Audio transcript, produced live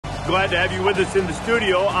Glad to have you with us in the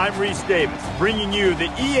studio. I'm Reese Davis, bringing you the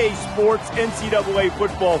EA Sports NCAA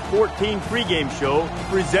Football 14 pregame show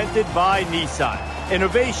presented by Nissan.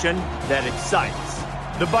 Innovation that excites.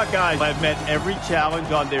 The Buckeyes have met every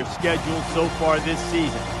challenge on their schedule so far this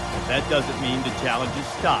season. But that doesn't mean the challenges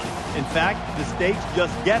stop. In fact, the stakes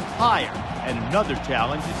just get higher, and another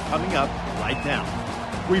challenge is coming up right now.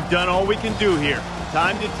 We've done all we can do here.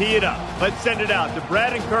 Time to tee it up. Let's send it out to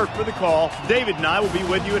Brad and Kirk for the call. David and I will be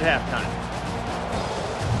with you at halftime.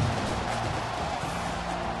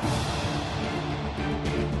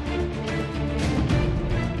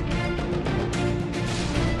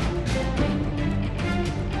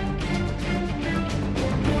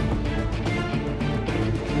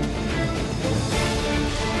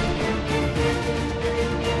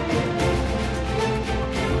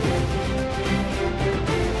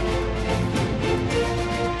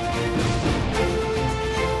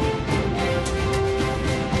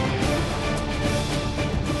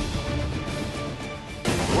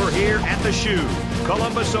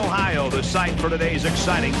 Columbus, Ohio, the site for today's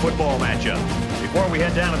exciting football matchup. Before we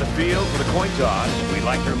head down to the field for the coin toss, we'd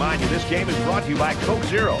like to remind you this game is brought to you by Coke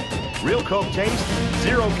Zero. Real Coke taste,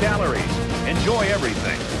 0 calories. Enjoy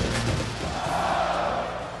everything.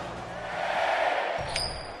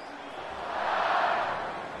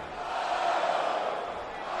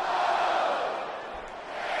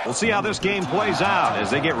 We'll see how this game plays out as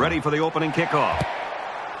they get ready for the opening kickoff.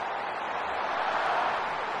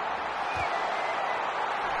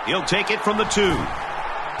 He'll take it from the 2.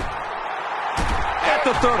 At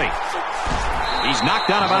the 30. He's knocked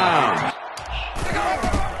out of bounds.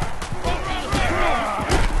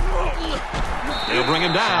 They'll bring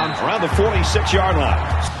him down around the 46-yard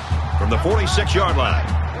line. From the 46-yard line,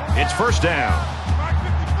 it's first down.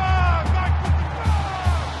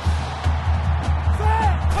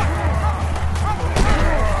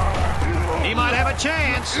 He might have a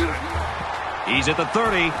chance. He's at the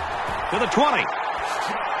 30 to the 20.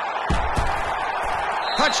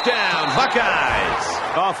 Touchdown, Buckeyes.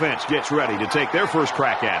 Offense gets ready to take their first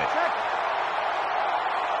crack at it.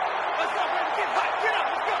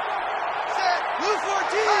 Blue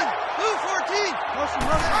 14.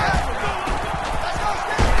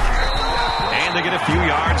 And they get a few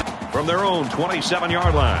yards from their own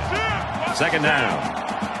 27-yard line. Second down.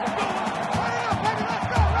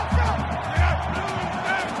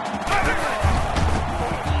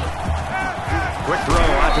 Quick throw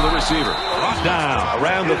out to the receiver. Brought down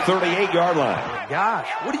around the 38-yard line. Gosh,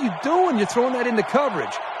 what are you doing? You're throwing that into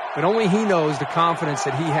coverage. But only he knows the confidence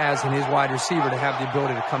that he has in his wide receiver to have the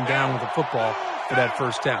ability to come down with the football for that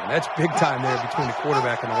first down. That's big time there between the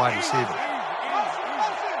quarterback and the wide receiver.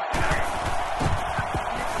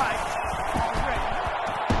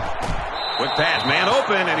 Quick pass, man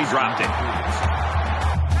open, and he dropped it.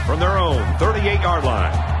 From their own 38-yard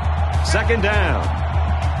line. Second down.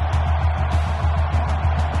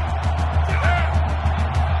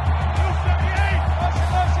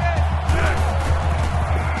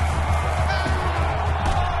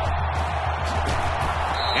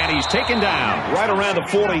 He's taken down right around the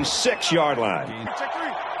 46-yard line.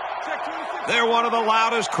 They're one of the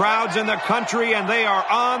loudest crowds in the country, and they are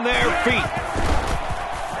on their feet.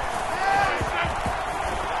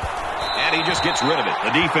 And he just gets rid of it.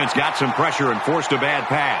 The defense got some pressure and forced a bad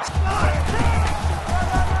pass.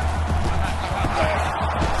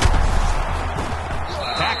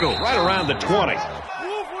 Tackle right around the 20.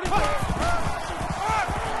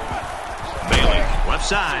 Bailey, left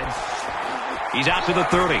side. He's out to the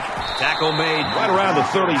 30. Tackle made right around the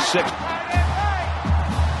 36.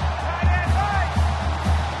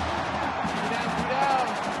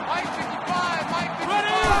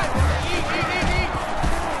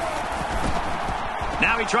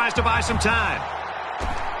 Now he tries to buy some time.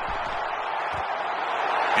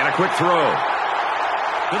 And a quick throw.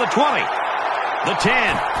 To the 20. The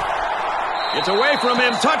 10. It's away from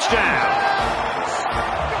him. Touchdown.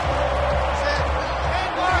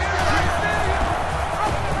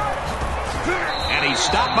 He's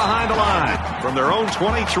stopped behind the line from their own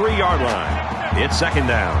 23-yard line. It's second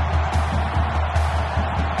down.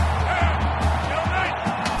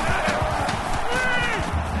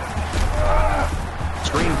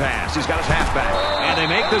 Screen pass. He's got his halfback. And they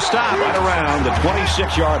make the stop right around the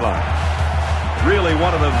 26-yard line. Really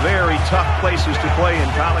one of the very tough places to play in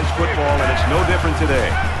college football, and it's no different today.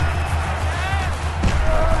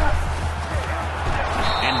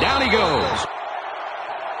 And down he goes.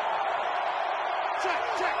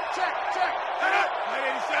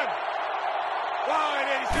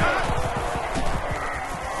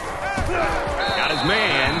 Got his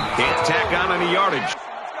man. Can't tack on any yardage.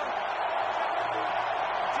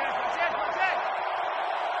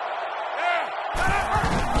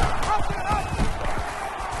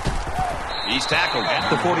 He's tackled at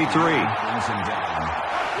the 43.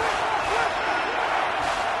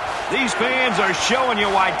 These fans are showing you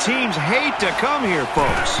why teams hate to come here,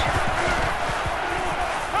 folks.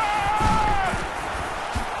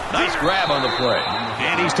 Nice grab on the play.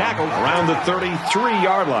 And he's tackled around the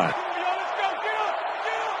 33-yard line.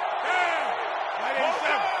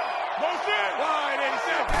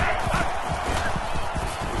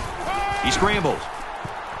 He scrambles.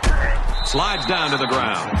 Slides down to the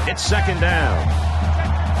ground. It's second down.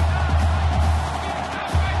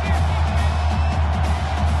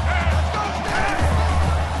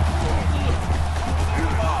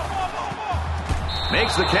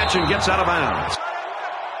 Makes the catch and gets out of bounds.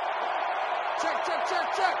 Check.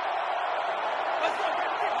 Let's go.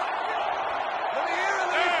 Let me hear it.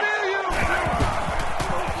 Let me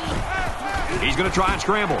feel you. He's going to try and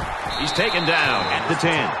scramble. He's taken down at the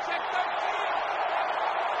 10.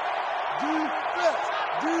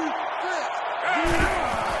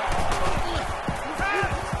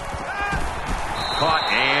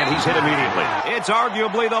 Caught, and he's hit immediately. It's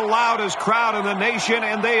arguably the loudest crowd in the nation,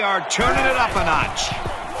 and they are turning it up a notch.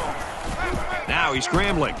 Now he's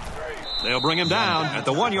scrambling. They'll bring him down at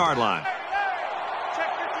the 1-yard line.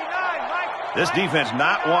 This defense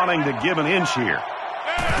not wanting to give an inch here.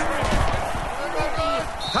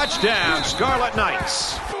 Touchdown, Scarlet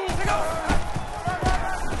Knights.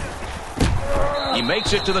 He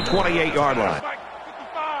makes it to the 28-yard line.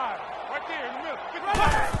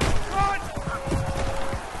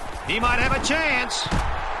 He might have a chance.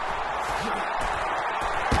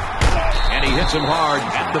 And he hits him hard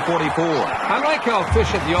at the 44. I like how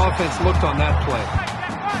efficient the offense looked on that play.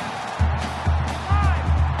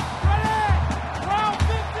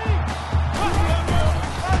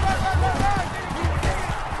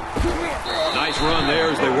 Nice run there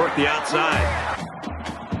as they work the outside.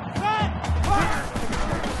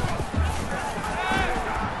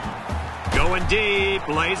 Going deep,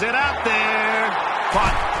 lays it out there.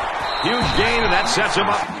 Caught. Huge gain, and that sets him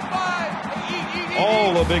up.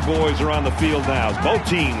 All the big boys are on the field now. Both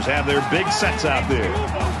teams have their big sets out there.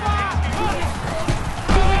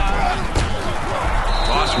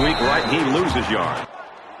 Toss weak right, he loses yard.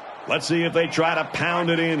 Let's see if they try to pound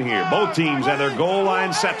it in here. Both teams have their goal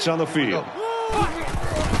line sets on the field.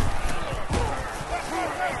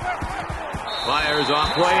 Fires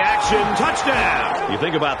off play action, touchdown. You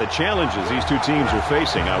think about the challenges these two teams are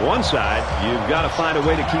facing. On one side, you've got to find a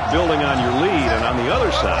way to keep building on your lead, and on the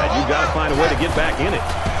other side, you've got to find a way to get back in it.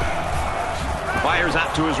 Fires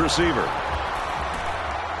out to his receiver.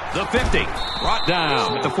 The 50, brought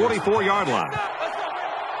down at the 44-yard line.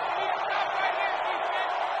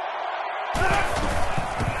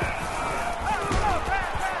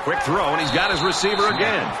 Quick throw, and he's got his receiver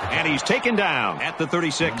again. And he's taken down at the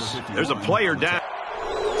 36. There's a player down.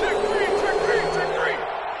 Check three.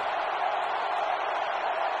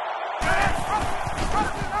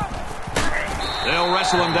 They'll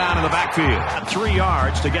wrestle him down in the backfield. 3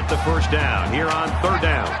 yards to get the first down here on third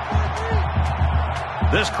down.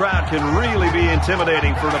 This crowd can really be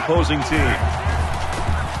intimidating for an opposing team.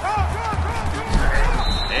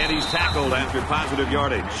 And he's tackled after positive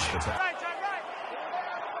yardage.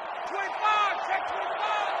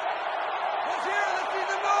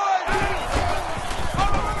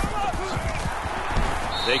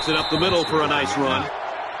 Takes it up the middle for a nice run.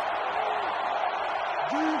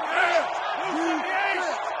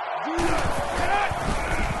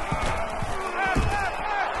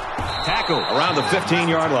 Tackle around the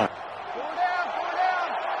 15-yard line.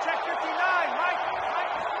 Check 59, Mike.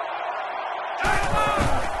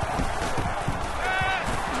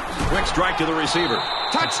 Quick strike to the receiver.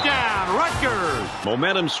 Touchdown, Rutgers!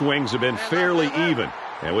 Momentum swings have been fairly even.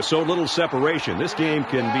 And with so little separation, this game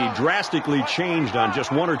can be drastically changed on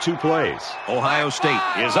just 1 or 2 plays. Ohio State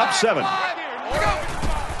is up 7.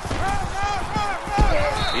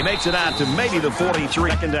 He makes it out to maybe the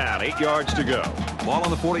 43. Second down, 8 yards to go. Ball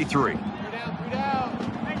on the 43.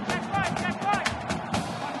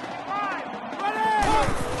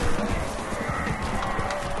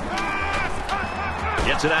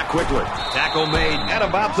 Gets it out quickly. Tackle made at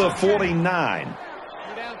about the 49.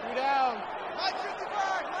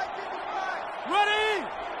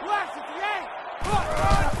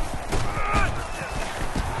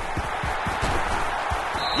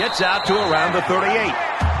 Gets out to around the 38.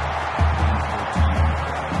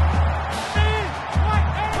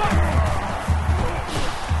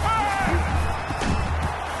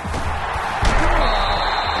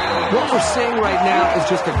 What we're seeing right now is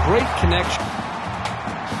just a great connection.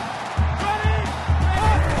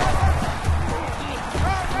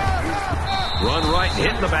 Run right Getting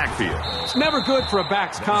hit in the backfield. It's never good for a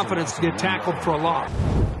back's confidence to get tackled for a loss.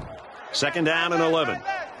 2nd down and 11.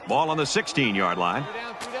 Ball on the 16-yard line.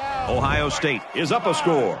 Ohio State is up a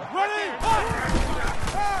score.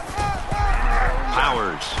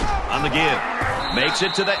 Powers on the give. Makes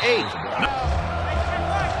it to the 8.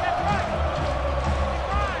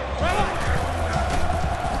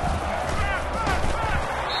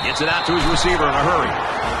 Gets it out to his receiver in a hurry.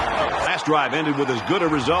 Last drive ended with as good a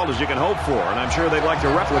result as you can hope for, and I'm sure they'd like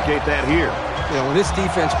to replicate that here. You know, when this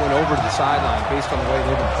defense went over to the sideline based on the way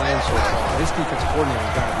they've been playing so far, this defense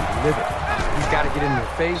coordinator's got to be livid. He's got to get in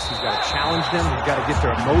their face. He's got to challenge them. He's got to get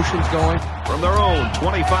their emotions going. From their own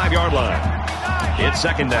 25-yard line, it's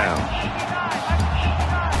 2nd down.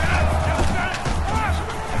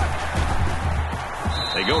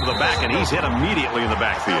 They go to the back, and he's hit immediately in the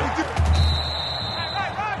backfield.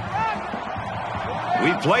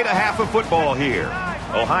 We've played a half of football here.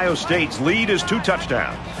 Ohio State's lead is 2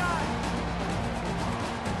 touchdowns.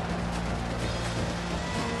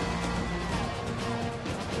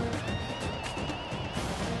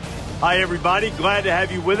 Hi, everybody. Glad to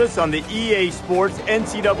have you with us on the EA Sports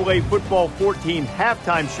NCAA Football 14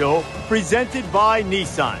 halftime show presented by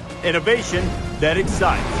Nissan. Innovation that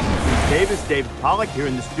excites. Bruce Davis, David Pollack here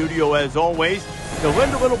in the studio as always to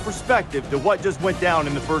lend a little perspective to what just went down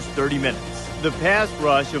in the first 30 minutes. The pass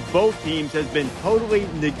rush of both teams has been totally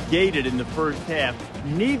negated in the first half.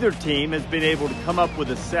 Neither team has been able to come up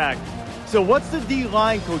with a sack. So what's the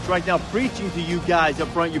D-line coach right now preaching to you guys up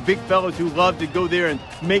front, you big fellas who love to go there and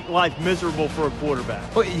make life miserable for a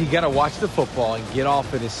quarterback? Well, you got to watch the football and get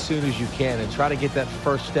off it as soon as you can and try to get that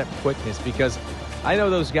first step quickness, because I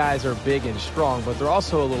know those guys are big and strong, but they're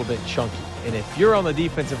also a little bit chunky. And if you're on the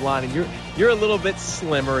defensive line and you're a little bit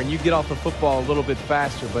slimmer and you get off the football a little bit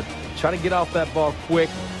faster, but try to get off that ball quick.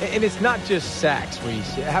 And it's not just sacks,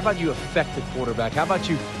 Reese. How about you affect the quarterback? How about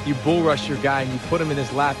you bull rush your guy and you put him in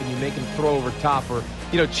his lap and you make him throw over top, or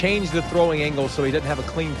change the throwing angle so he doesn't have a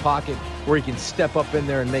clean pocket where he can step up in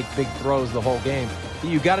there and make big throws the whole game.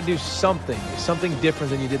 You got to do something different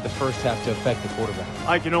than you did the first half to affect the quarterback.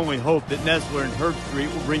 I can only hope that Nessler and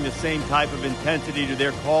Herbstreit will bring the same type of intensity to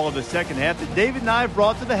their call of the second half that David and I have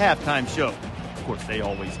brought to the halftime show. Of course, they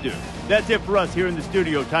always do. That's it for us here in the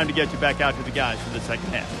studio. Time to get you back out to the guys for the second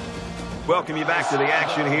half. Welcome you back to the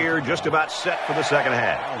action here. Just about set for the second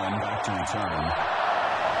half. Back to return.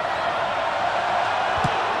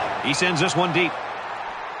 He sends this one deep.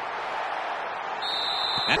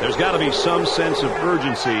 There's got to be some sense of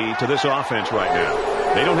urgency to this offense right now.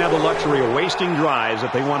 They don't have the luxury of wasting drives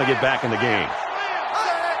if they want to get back in the game.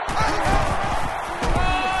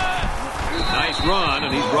 Nice run,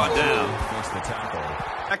 and he's brought down. Makes the tackle.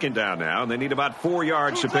 2nd down now, and they need about 4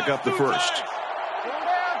 yards to pick up the first.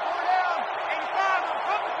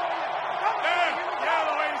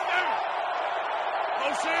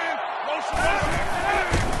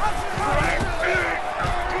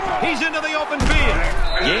 He's into the open field.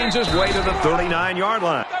 Gains his way to the 39-yard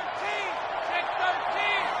line.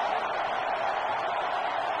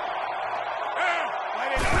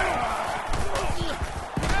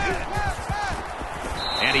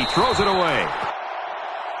 And he throws it away.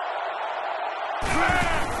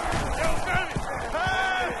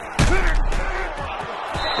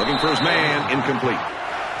 Looking for his man, incomplete.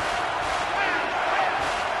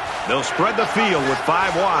 They'll spread the field with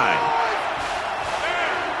 5 wide.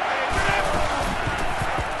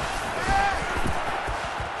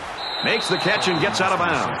 Makes the catch and gets out of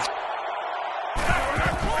bounds.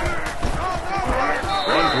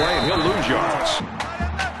 One play and he'll lose yards.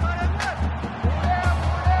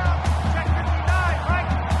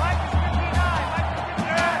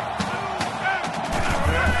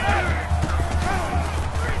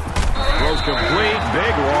 Throws complete,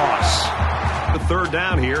 big loss. The 3rd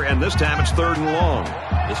down here, and this time it's 3rd and long.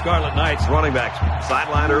 The Scarlet Knights running back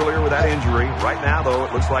sidelined earlier with that injury. Right now, though,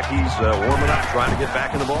 it looks like he's warming up, trying to get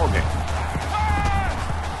back in the ballgame.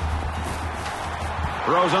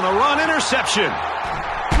 Throws on the run, interception.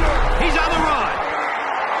 He's on the run.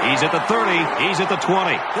 He's at the 30. He's at the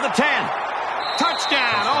 20. To the 10.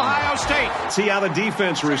 Touchdown, Ohio State. See how the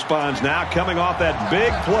defense responds now, coming off that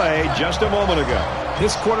big play just a moment ago.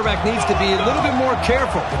 This quarterback needs to be a little bit more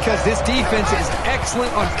careful because this defense is excellent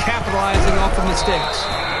on capitalizing off of mistakes.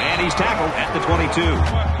 And he's tackled at the 22.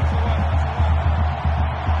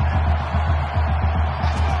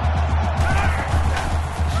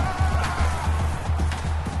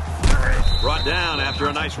 Brought down after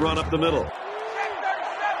a nice run up the middle.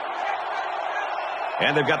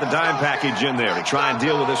 And they've got the dime package in there to try and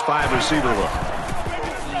deal with this 5-receiver look.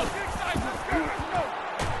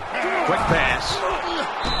 Quick pass.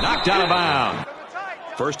 Knocked out of bounds.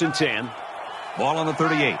 First and 10. Ball on the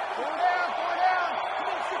 38.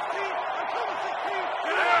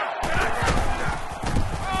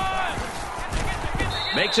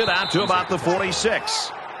 Makes it out to about the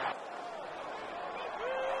 46.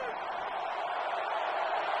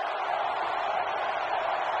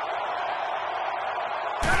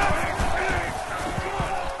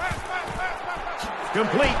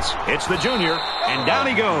 Completes. It's the junior, and down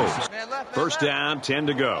he goes. First down, 10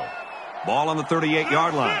 to go. Ball on the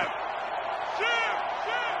 38-yard line.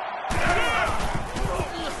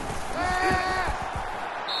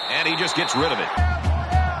 And he just gets rid of it.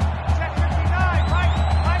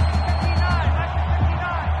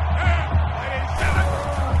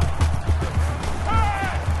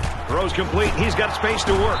 Throws complete. He's got space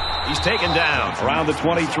to work. He's taken down around the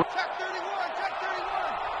 23.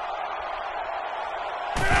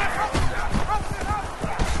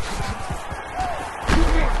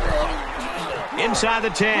 Inside the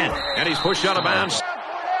 10, and he's pushed out of bounds. Check 59,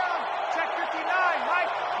 Mike.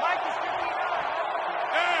 Mike is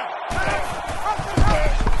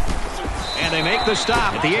 59. And they make the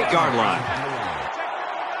stop at the 8-yard line.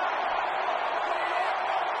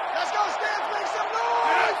 Let's go, Stans, make some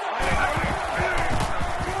noise.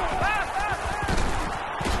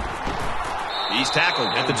 He's tackled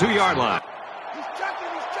at the 2-yard line. He's checking.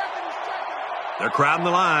 They're crowding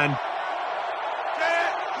the line.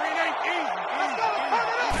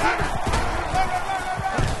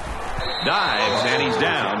 Dives, and he's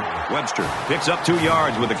down. Webster picks up 2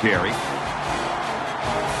 yards with a carry.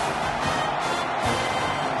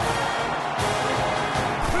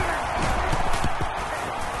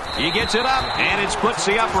 He gets it up, and it splits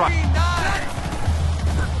the upright.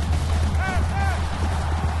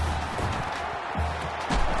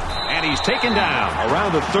 And he's taken down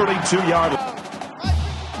around the 32-yard line.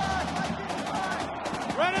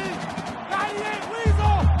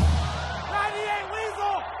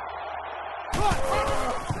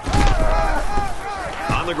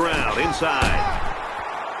 On the ground, inside.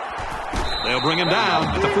 They'll bring him down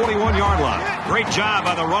at the 41-yard line. Great job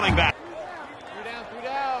by the running back. 3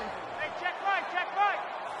 down. Hey, check right.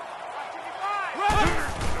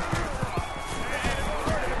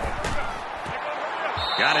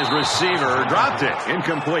 Got his receiver, dropped it,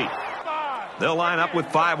 incomplete. They'll line up with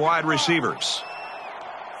 5 wide receivers.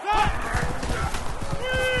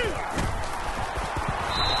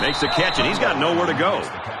 Makes the catch, and he's got nowhere to go.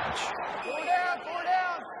 4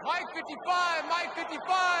 down. Mike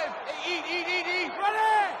 55. Eat.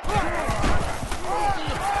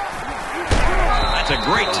 That's a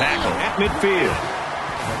great tackle at midfield.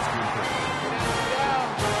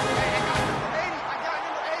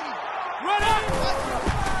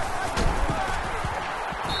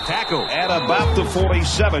 Tackle at about the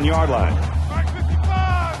 47-yard line. Mike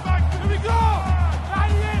 55. Mike, here we go.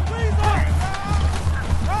 98, Weasel.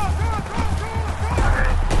 Go.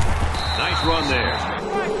 Nice run there.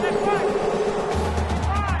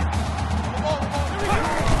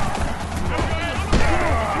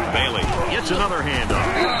 Bailey gets another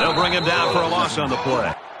handoff. They'll bring him down for a loss on the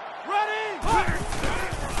play.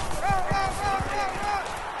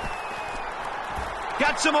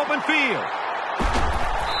 Got some open field.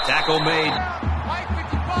 Tackle made. Mike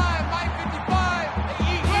 55.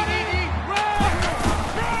 Eat.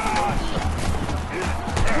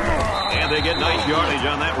 And they get nice yardage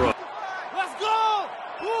on that run. Let's go.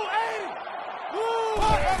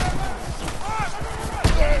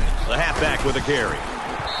 The halfback with a carry.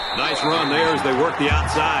 Nice run there as they work the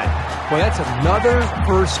outside. Well, that's another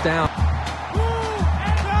first down.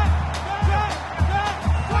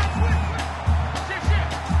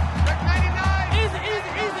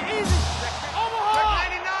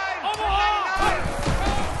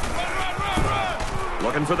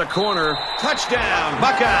 Looking for the corner. Touchdown,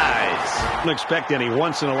 Buckeyes. Don't expect any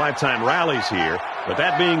once-in-a-lifetime rallies here. But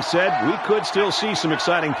that being said, we could still see some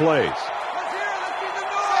exciting plays.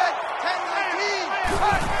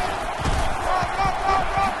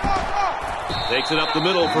 Takes it up the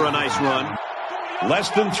middle for a nice run. Less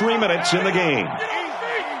than 3 minutes in the game.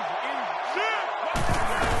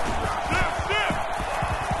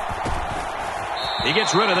 He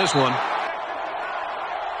gets rid of this one.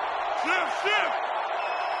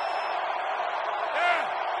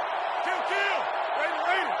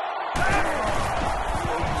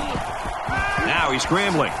 Now he's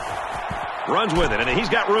scrambling. Runs with it, and he's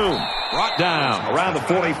got room. Brought down around the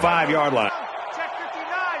 45-yard line. Check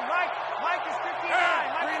 59, Mike. Mike is 59.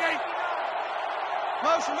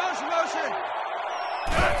 Motion.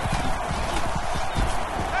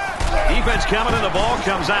 He defense coming, and the ball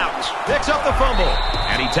comes out. Picks up the fumble,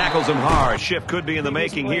 and he tackles him hard. Shift could be in the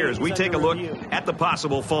making here as we take a look at the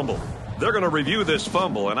possible fumble. They're going to review this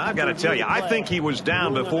fumble, and I've got to tell you, I think he was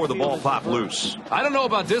down before the ball popped loose. I don't know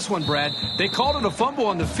about this one, Brad. They called it a fumble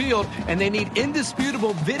on the field, and they need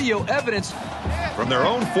indisputable video evidence. From their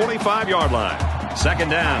own 45-yard line. Second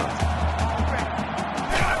down.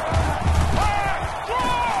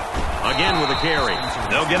 Again with a carry.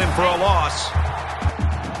 They'll get him for a loss.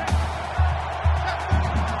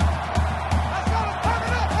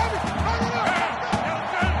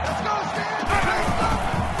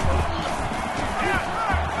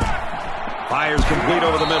 Fires complete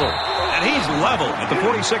over the middle. And he's level at the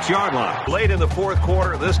 46-yard line. Late in the fourth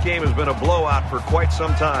quarter, this game has been a blowout for quite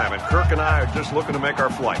some time, and Kirk and I are just looking to make our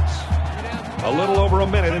flights. A little over a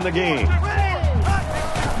minute in the game.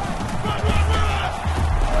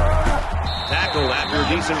 Tackled after a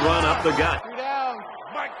decent run up the gut.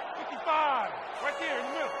 Mike, 55. Right there in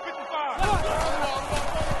the middle,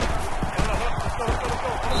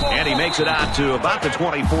 55. And he makes it out to about the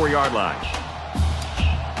 24-yard line.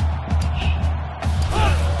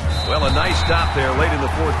 Well, a nice stop there late in the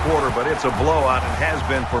fourth quarter, but it's a blowout and has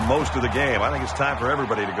been for most of the game. I think it's time for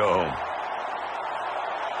everybody to go home.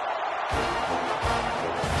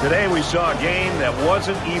 Today we saw a game that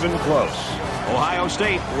wasn't even close. Ohio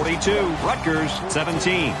State 42, Rutgers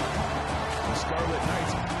 17. Scarlet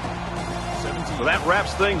Knights 17. So that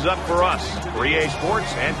wraps things up for us. For EA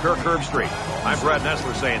Sports and Kirk Herbstreit, I'm Brad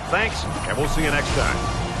Nessler saying thanks, and we'll see you next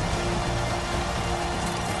time.